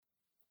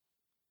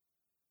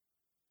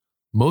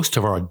Most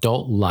of our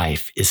adult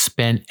life is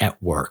spent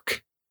at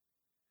work.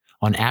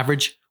 On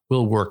average,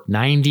 we'll work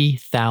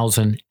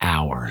 90,000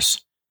 hours.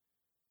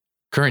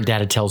 Current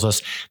data tells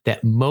us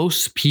that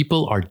most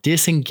people are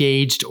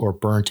disengaged or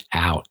burnt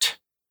out.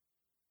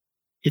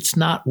 It's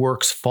not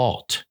work's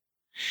fault.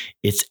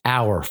 It's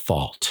our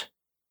fault.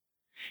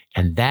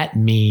 And that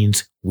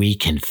means we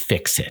can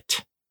fix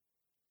it.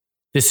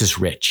 This is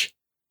Rich,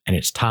 and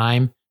it's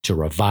time to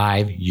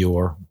revive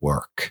your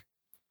work.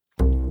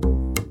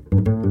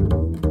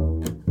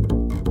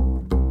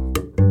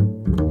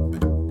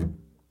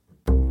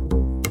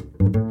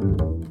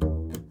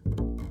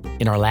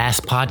 In our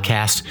last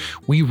podcast,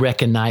 we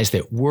recognized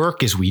that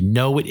work as we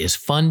know it is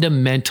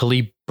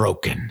fundamentally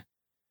broken.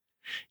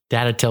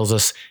 Data tells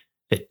us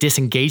that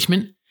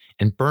disengagement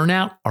and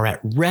burnout are at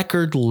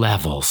record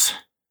levels.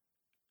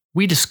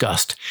 We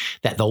discussed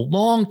that the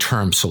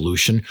long-term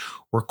solution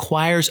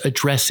requires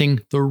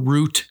addressing the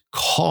root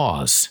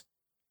cause.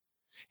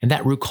 And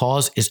that root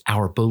cause is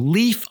our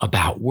belief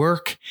about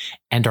work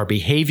and our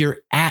behavior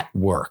at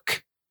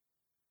work.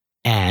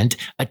 And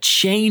a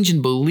change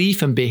in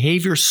belief and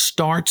behavior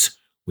starts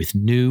with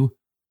new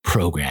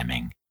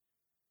programming.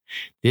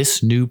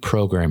 This new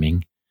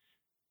programming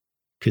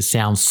could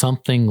sound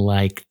something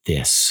like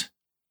this.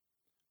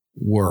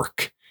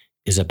 Work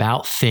is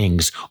about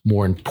things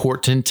more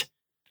important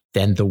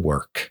than the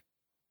work.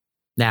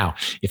 Now,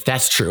 if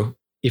that's true,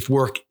 if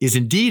work is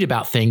indeed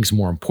about things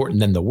more important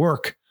than the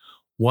work,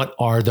 what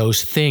are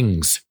those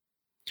things?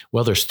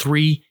 Well, there's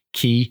three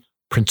key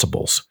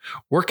principles.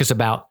 Work is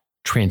about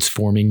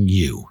transforming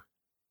you.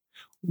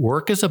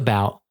 Work is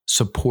about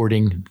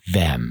supporting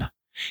them.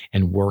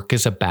 And work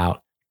is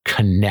about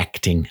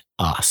connecting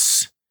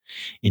us.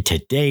 In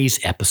today's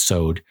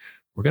episode,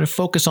 we're going to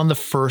focus on the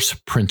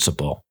first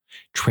principle,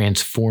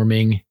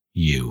 transforming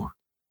you.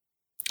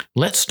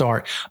 Let's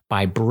start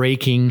by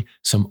breaking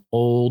some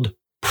old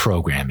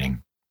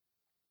programming.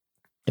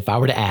 If I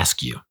were to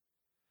ask you,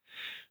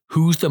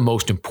 who's the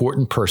most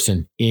important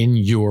person in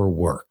your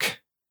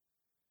work?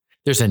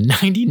 There's a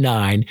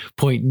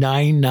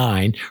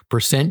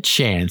 99.99%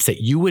 chance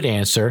that you would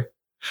answer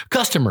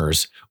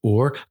customers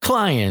or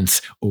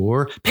clients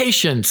or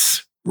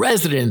patients,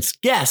 residents,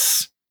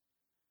 guests.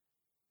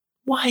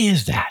 Why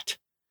is that?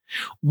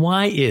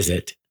 Why is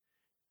it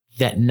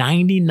that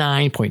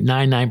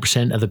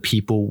 99.99% of the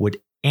people would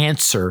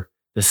answer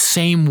the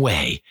same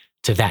way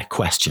to that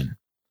question?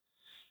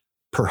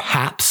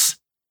 Perhaps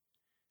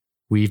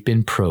we've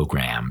been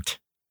programmed.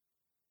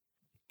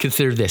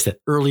 Consider this,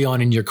 that early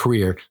on in your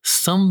career,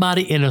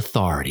 somebody in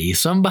authority,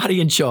 somebody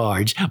in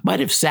charge might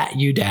have sat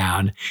you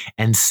down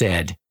and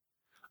said,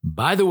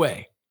 by the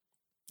way,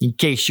 in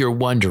case you're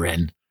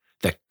wondering,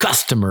 the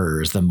customer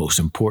is the most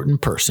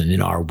important person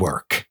in our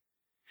work.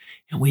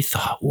 And we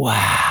thought,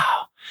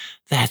 wow,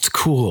 that's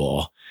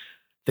cool.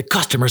 The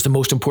customer is the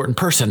most important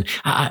person.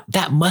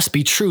 That must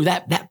be true.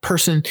 That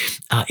person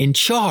in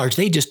charge,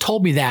 they just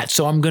told me that.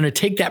 So I'm going to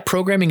take that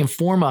programming and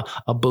form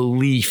a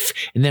belief.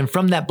 And then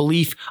from that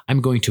belief,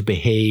 I'm going to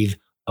behave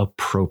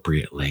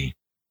appropriately.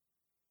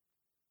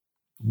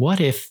 What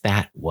if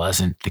that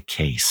wasn't the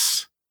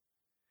case?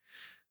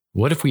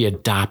 What if we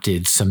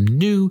adopted some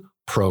new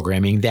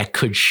programming that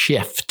could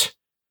shift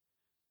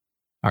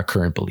our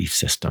current belief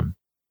system?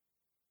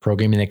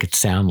 Programming that could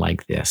sound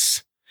like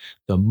this.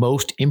 The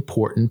most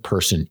important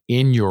person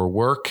in your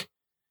work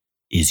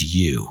is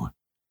you.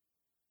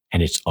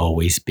 And it's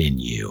always been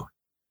you.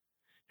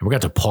 And we're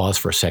going to have to pause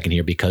for a second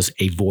here because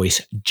a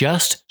voice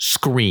just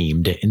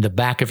screamed in the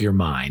back of your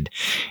mind.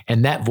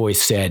 And that voice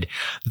said,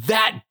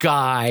 that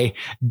guy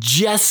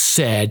just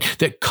said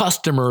that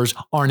customers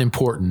aren't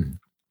important.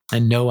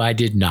 And no, I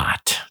did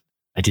not.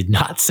 I did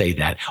not say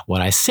that.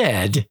 What I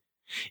said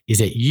is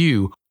that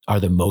you are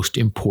the most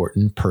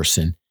important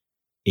person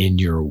in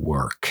your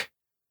work.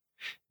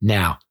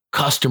 Now,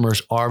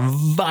 customers are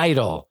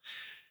vital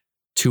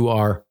to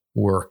our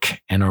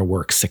work and our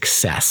work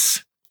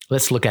success.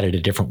 Let's look at it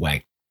a different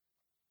way.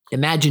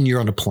 Imagine you're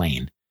on a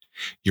plane.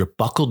 You're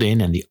buckled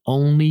in, and the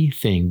only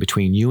thing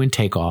between you and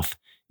takeoff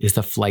is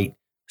the flight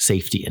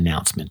safety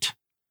announcement.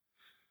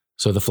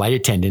 So the flight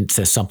attendant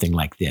says something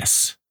like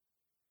this.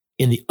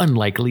 In the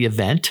unlikely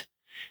event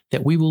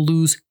that we will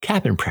lose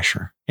cabin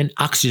pressure, an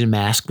oxygen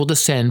mask will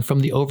descend from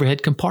the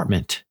overhead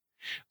compartment.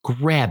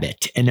 Grab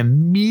it and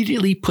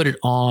immediately put it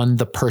on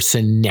the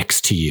person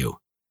next to you.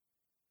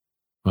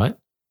 What?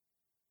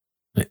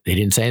 They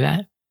didn't say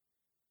that?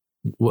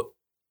 What?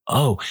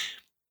 Oh,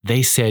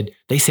 they said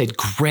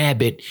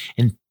grab it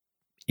and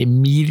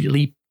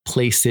immediately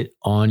place it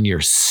on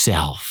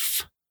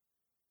yourself.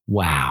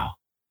 Wow.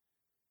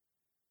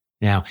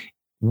 Now,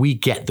 we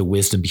get the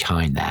wisdom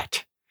behind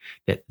that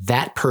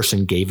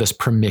person gave us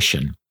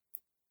permission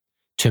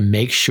to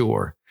make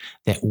sure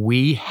that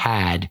we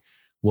had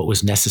what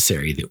was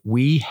necessary, that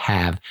we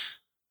have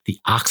the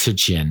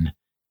oxygen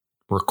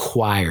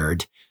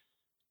required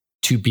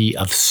to be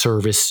of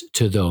service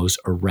to those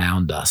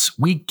around us.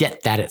 We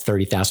get that at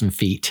 30,000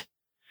 feet.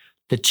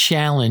 The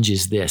challenge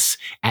is this: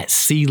 at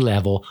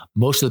C-level,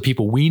 most of the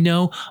people we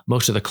know,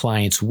 most of the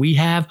clients we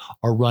have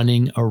are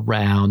running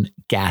around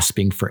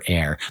gasping for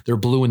air. They're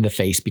blue in the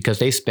face because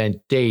they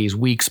spent days,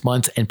 weeks,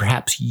 months, and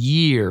perhaps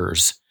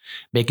years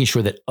making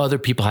sure that other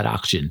people had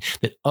oxygen,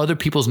 that other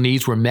people's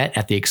needs were met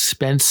at the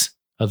expense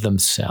of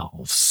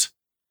themselves.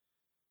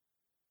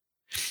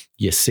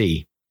 You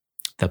see,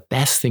 the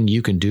best thing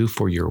you can do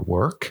for your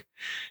work,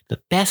 the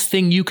best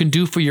thing you can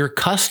do for your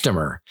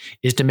customer,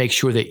 is to make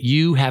sure that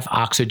you have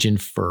oxygen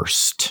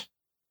first.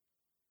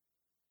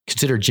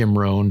 Consider Jim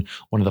Rohn,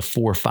 one of the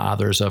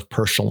forefathers of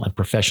personal and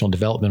professional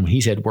development, when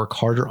he said, work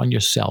harder on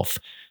yourself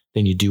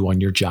than you do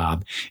on your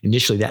job.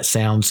 Initially, that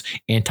sounds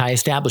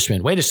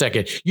anti-establishment. Wait a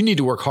second, you need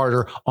to work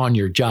harder on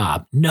your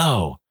job.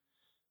 No.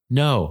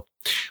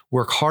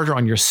 Work harder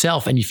on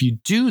yourself. And if you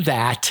do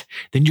that,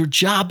 then your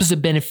job is a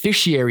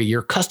beneficiary.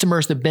 Your customer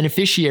is the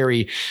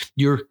beneficiary.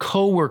 Your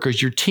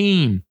coworkers, your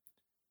team,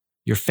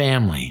 your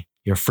family,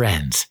 your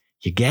friends.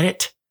 You get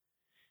it?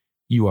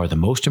 You are the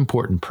most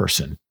important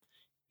person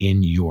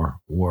in your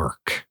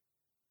work.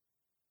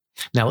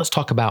 Now let's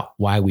talk about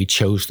why we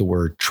chose the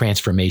word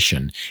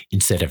transformation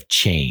instead of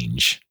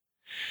change.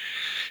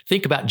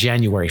 Think about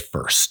January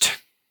 1st.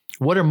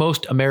 What are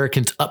most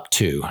Americans up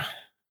to?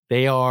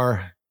 They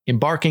are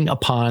embarking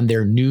upon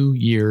their New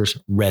Year's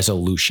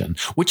resolution,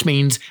 which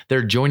means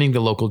they're joining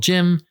the local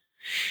gym,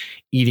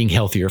 eating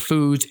healthier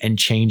foods, and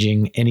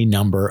changing any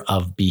number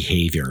of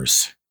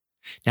behaviors.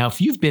 Now,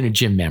 if you've been a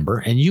gym member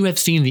and you have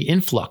seen the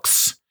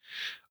influx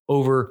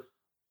over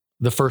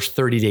the first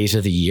 30 days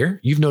of the year,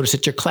 you've noticed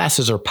that your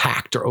classes are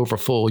packed or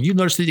overfull. You've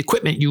noticed that the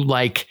equipment you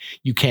like,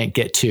 you can't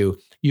get to.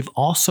 You've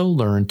also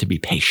learned to be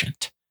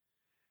patient.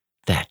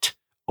 That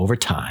over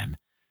time,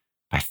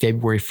 by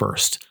February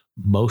 1st,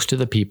 most of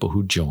the people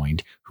who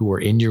joined, who are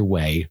in your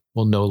way,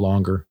 will no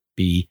longer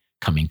be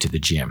coming to the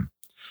gym.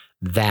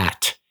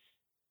 That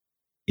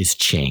is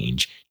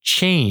change.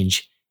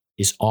 Change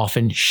is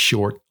often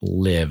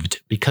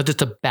short-lived because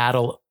it's a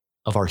battle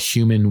of our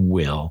human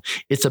will.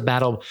 It's a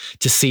battle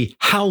to see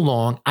how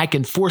long I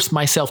can force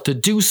myself to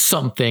do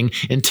something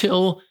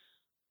until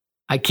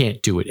I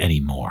can't do it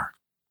anymore.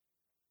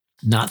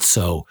 Not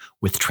so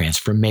with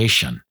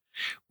transformation.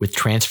 With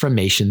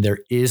transformation, there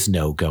is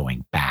no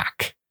going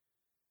back.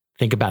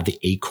 Think about the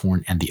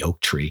acorn and the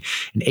oak tree.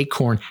 An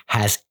acorn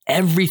has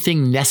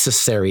everything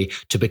necessary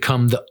to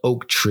become the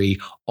oak tree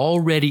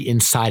already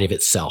inside of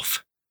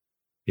itself.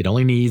 It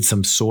only needs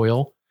some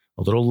soil,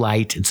 a little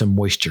light, and some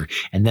moisture,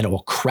 and then it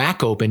will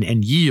crack open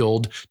and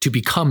yield to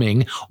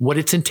becoming what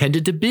it's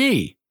intended to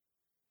be.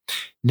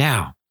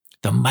 Now,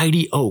 the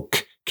mighty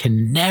oak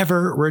can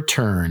never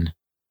return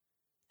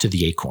to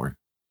the acorn.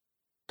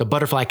 The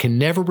butterfly can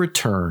never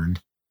return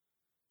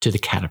to the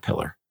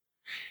caterpillar.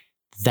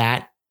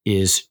 That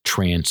is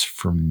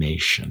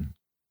transformation.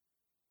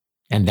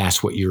 And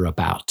that's what you're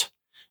about.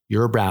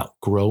 You're about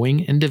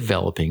growing and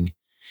developing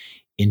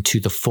into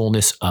the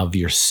fullness of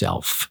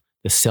yourself,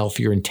 the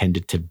self you're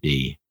intended to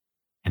be.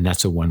 And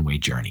that's a one-way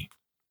journey.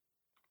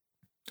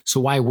 So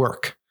why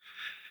work?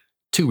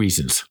 2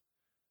 reasons.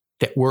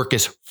 That work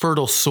is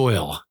fertile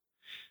soil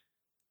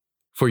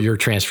for your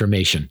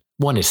transformation.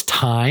 One is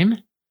time.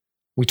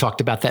 We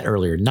talked about that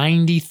earlier,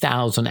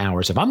 90,000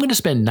 hours. If I'm going to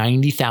spend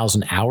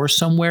 90,000 hours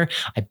somewhere,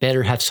 I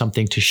better have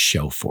something to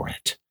show for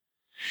it.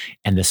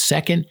 And the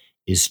second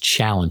is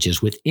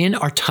challenges. Within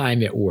our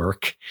time at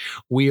work,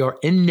 we are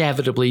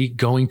inevitably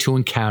going to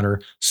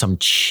encounter some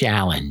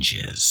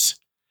challenges.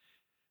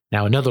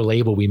 Now, another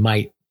label we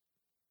might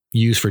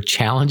use for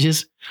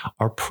challenges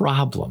are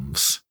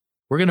problems.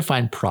 We're going to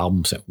find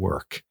problems at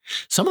work.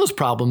 Some of those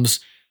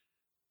problems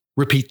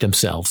repeat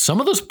themselves. Some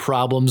of those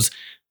problems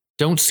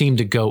don't seem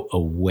to go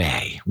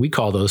away. We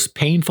call those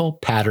painful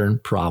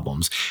pattern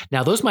problems.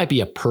 Now, those might be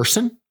a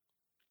person,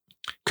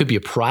 could be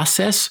a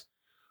process,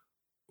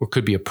 or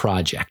could be a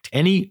project.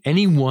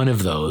 Any one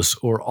of those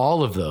or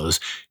all of those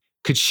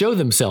could show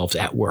themselves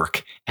at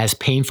work as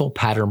painful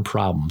pattern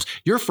problems.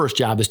 Your first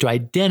job is to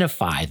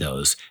identify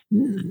those.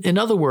 In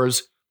other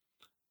words,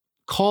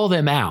 call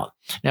them out.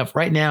 Now,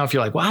 right now, if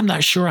you're like, well, I'm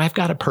not sure I've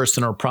got a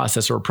person or a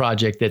process or a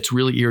project that's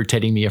really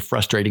irritating me or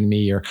frustrating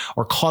me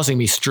or causing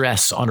me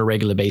stress on a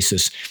regular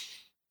basis,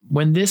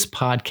 when this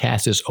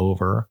podcast is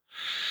over,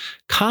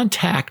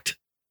 contact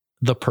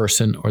the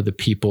person or the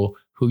people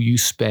who you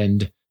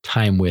spend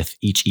time with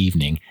each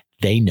evening.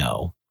 They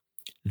know.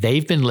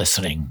 They've been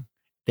listening.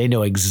 They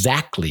know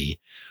exactly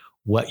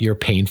what your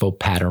painful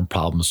pattern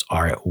problems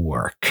are at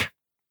work.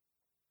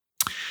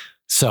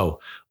 So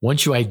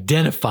once you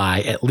identify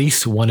at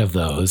least one of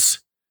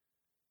those,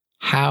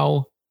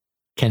 how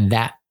can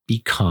that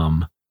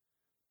become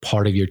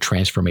part of your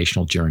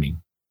transformational journey?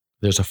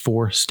 There's a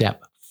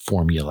 4-step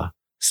formula.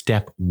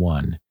 Step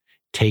 1,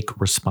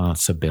 take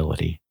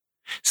responsibility.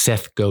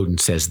 Seth Godin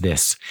says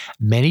this: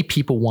 many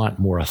people want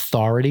more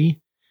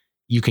authority.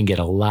 You can get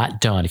a lot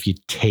done if you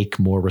take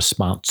more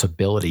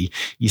responsibility.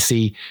 You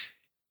see,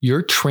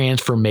 Your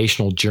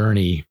transformational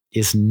journey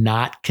is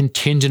not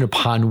contingent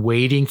upon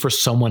waiting for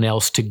someone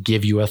else to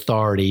give you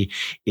authority.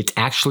 It's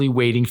actually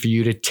waiting for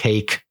you to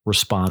take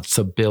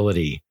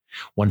responsibility,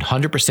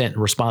 100%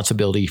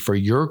 responsibility for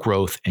your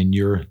growth and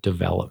your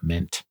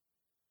development.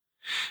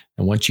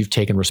 And once you've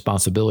taken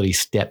responsibility,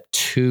 step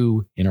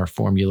 2 in our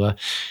formula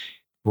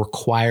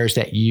requires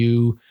that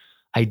you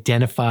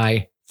identify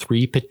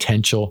 3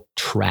 potential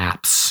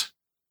traps,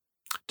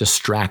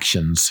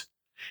 distractions.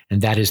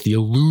 And that is the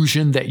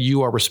illusion that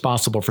you are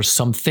responsible for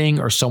something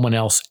or someone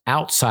else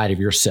outside of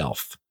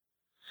yourself.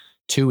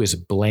 2 is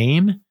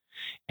blame,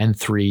 and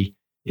 3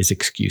 is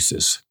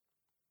excuses.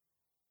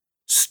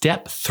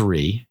 Step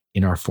 3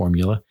 in our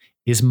formula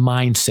is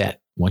mindset.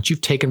 Once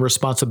you've taken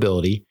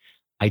responsibility,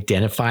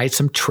 identified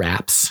some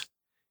traps,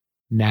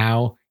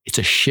 now it's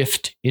a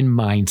shift in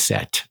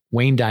mindset.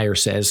 Wayne Dyer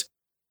says,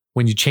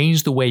 when you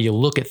change the way you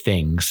look at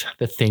things,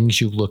 the things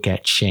you look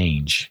at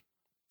change.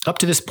 Up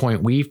to this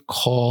point, we've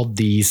called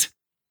these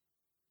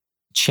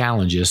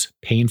challenges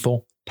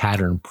painful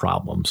pattern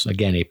problems.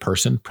 Again, a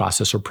person,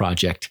 process, or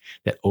project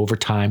that over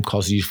time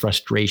causes you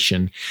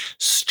frustration,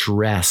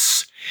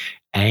 stress,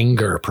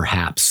 anger,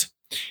 perhaps.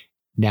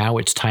 Now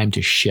it's time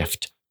to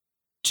shift,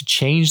 to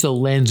change the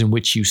lens in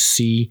which you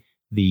see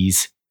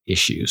these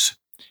issues.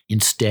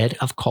 Instead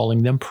of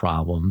calling them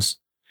problems,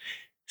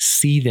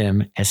 see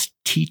them as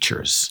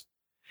teachers.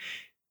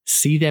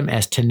 See them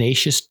as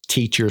tenacious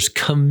teachers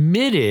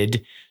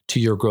committed to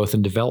your growth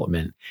and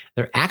development.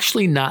 They're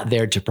actually not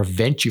there to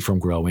prevent you from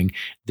growing.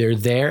 They're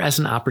there as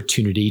an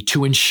opportunity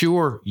to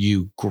ensure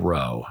you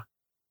grow.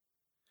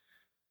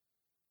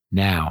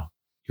 Now,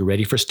 you're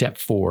ready for step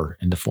 4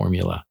 in the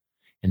formula,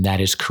 and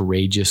that is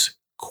courageous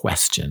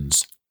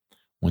questions.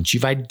 Once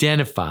you've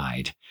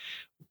identified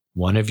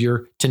one of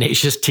your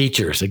tenacious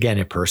teachers, again,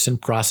 a person,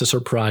 process,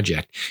 or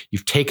project,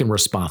 you've taken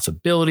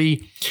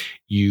responsibility,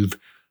 you've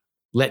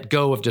let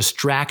go of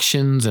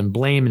distractions and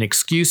blame and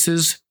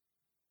excuses,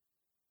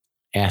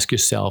 ask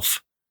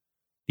yourself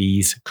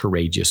these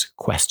courageous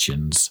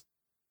questions.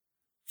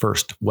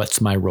 First,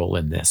 what's my role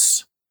in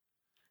this?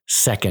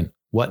 Second,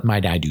 what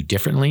might I do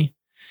differently?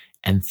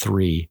 And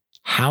 3,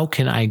 how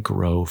can I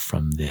grow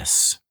from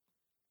this?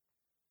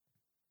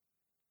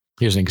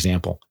 Here's an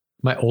example.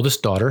 My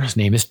oldest daughter, his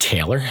name is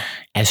Taylor.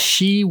 As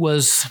she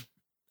was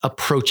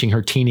approaching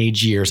her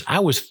teenage years, I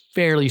was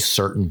fairly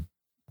certain,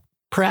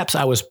 perhaps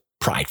I was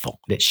prideful,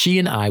 that she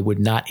and I would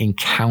not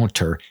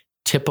encounter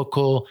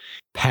typical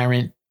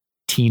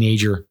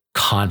parent-teenager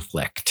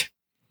conflict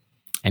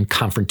and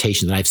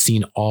confrontation that I've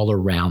seen all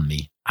around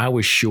me. I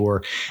was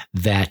sure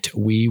that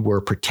we were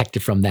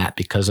protected from that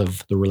because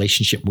of the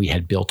relationship we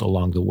had built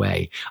along the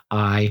way.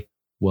 I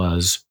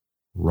was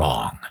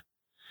wrong.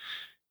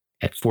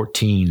 At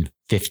 14,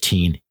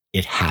 15,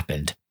 it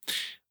happened.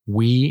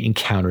 We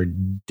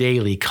encountered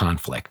daily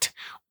conflict.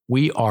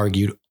 We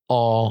argued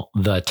all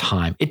the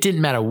time. It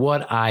didn't matter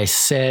what I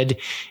said.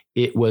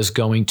 It was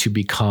going to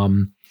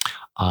become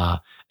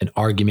an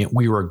argument.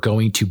 We were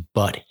going to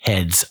butt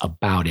heads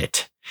about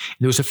it. And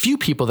there was a few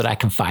people that I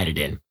confided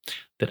in,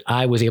 that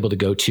I was able to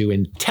go to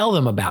and tell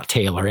them about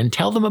Taylor and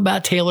tell them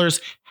about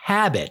Taylor's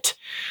habit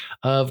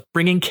of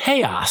bringing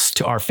chaos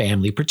to our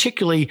family,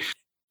 particularly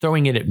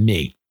throwing it at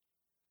me.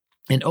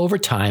 And over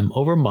time,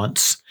 over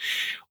months,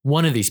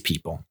 one of these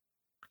people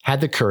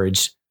had the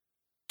courage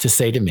to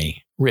say to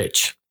me,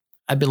 Rich,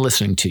 I've been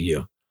listening to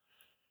you.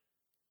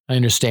 I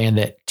understand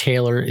that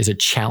Taylor is a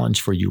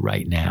challenge for you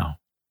right now.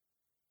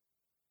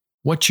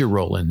 What's your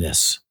role in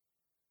this?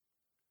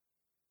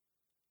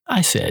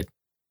 I said,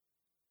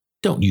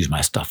 don't use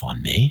my stuff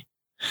on me.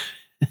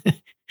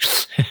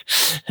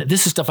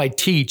 This is stuff I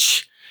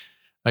teach.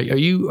 Are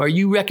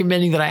you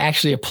recommending that I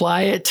actually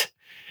apply it?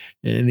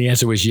 And the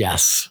answer was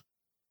yes.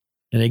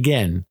 And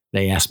again,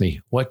 they asked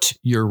me, what's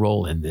your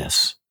role in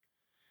this?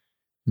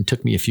 It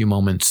took me a few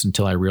moments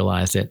until I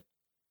realized that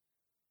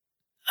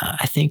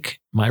I think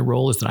my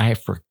role is that I had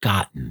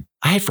forgotten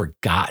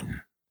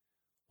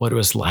what it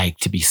was like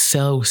to be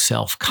so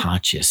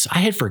self-conscious. I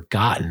had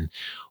forgotten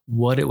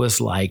what it was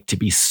like to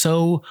be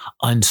so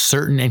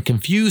uncertain and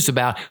confused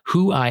about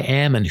who I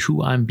am and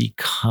who I'm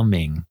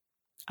becoming.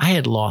 I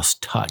had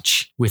lost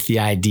touch with the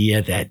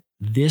idea that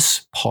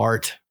this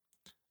part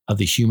of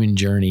the human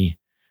journey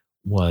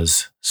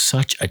was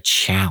such a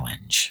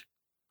challenge,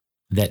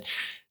 that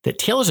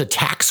Taylor's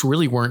attacks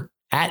really weren't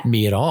at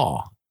me at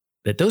all.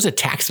 That those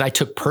attacks that I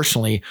took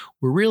personally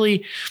were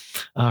really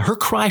her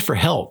cry for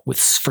help,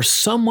 for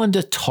someone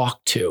to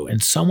talk to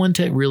and someone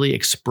to really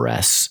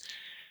express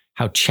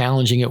how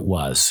challenging it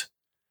was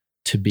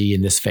to be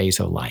in this phase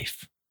of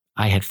life.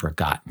 I had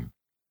forgotten.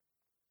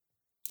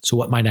 So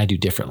what might I do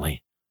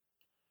differently?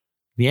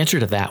 The answer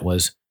to that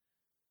was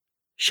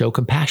show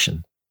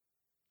compassion.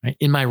 Right?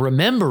 In my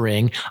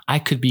remembering, I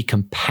could be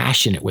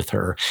compassionate with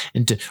her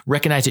and to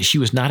recognize that she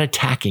was not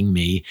attacking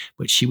me,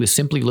 but she was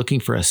simply looking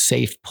for a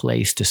safe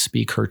place to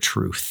speak her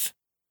truth.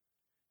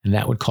 And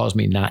that would cause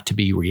me not to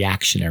be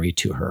reactionary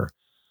to her,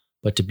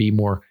 but to be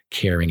more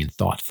caring and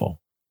thoughtful.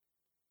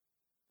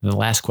 And the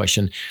last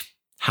question,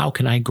 how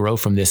can I grow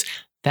from this?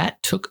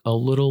 That took a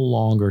little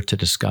longer to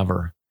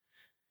discover.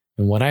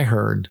 And what I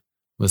heard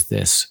was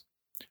this: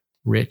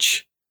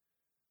 Rich,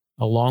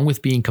 along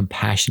with being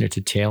compassionate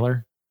to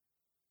Taylor,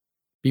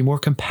 be more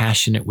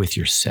compassionate with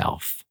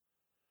yourself.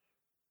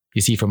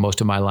 You see, for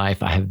most of my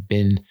life, I have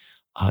been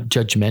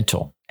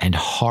judgmental and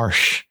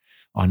harsh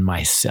on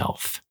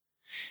myself.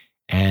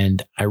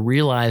 And I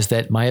realized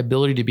that my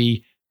ability to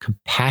be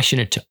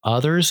compassionate to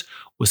others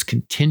was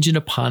contingent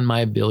upon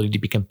my ability to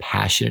be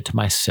compassionate to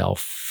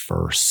myself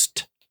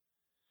first.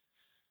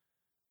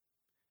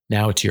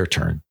 Now it's your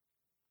turn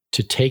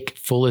to take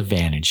full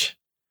advantage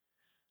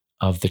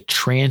of the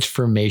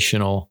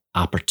transformational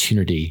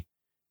opportunity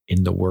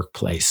in the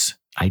workplace.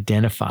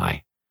 Identify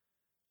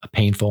a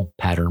painful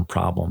pattern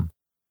problem.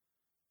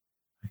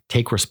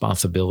 Take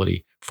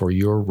responsibility for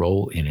your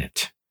role in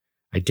it.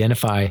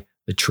 Identify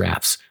the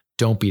traps.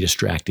 Don't be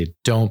distracted.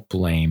 Don't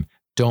blame.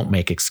 Don't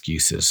make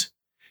excuses.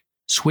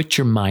 Switch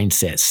your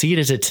mindset. See it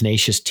as a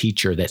tenacious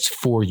teacher that's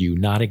for you,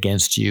 not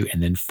against you.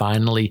 And then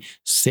finally,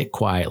 sit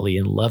quietly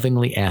and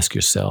lovingly ask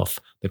yourself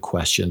the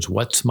questions: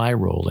 what's my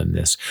role in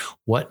this?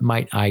 What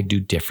might I do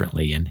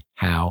differently? And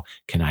how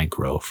can I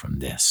grow from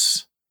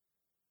this?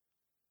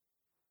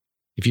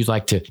 If you'd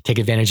like to take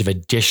advantage of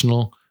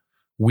additional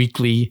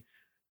weekly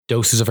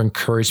doses of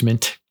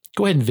encouragement,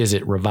 go ahead and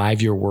visit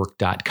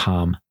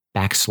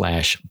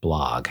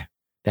reviveyourwork.com/blog.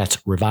 That's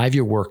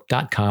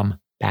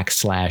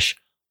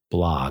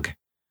reviveyourwork.com/blog.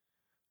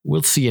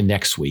 We'll see you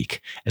next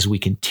week as we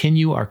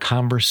continue our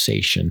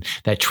conversation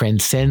that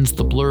transcends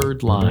the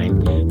blurred line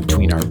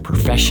between our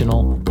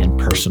professional and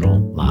personal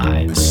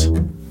lives.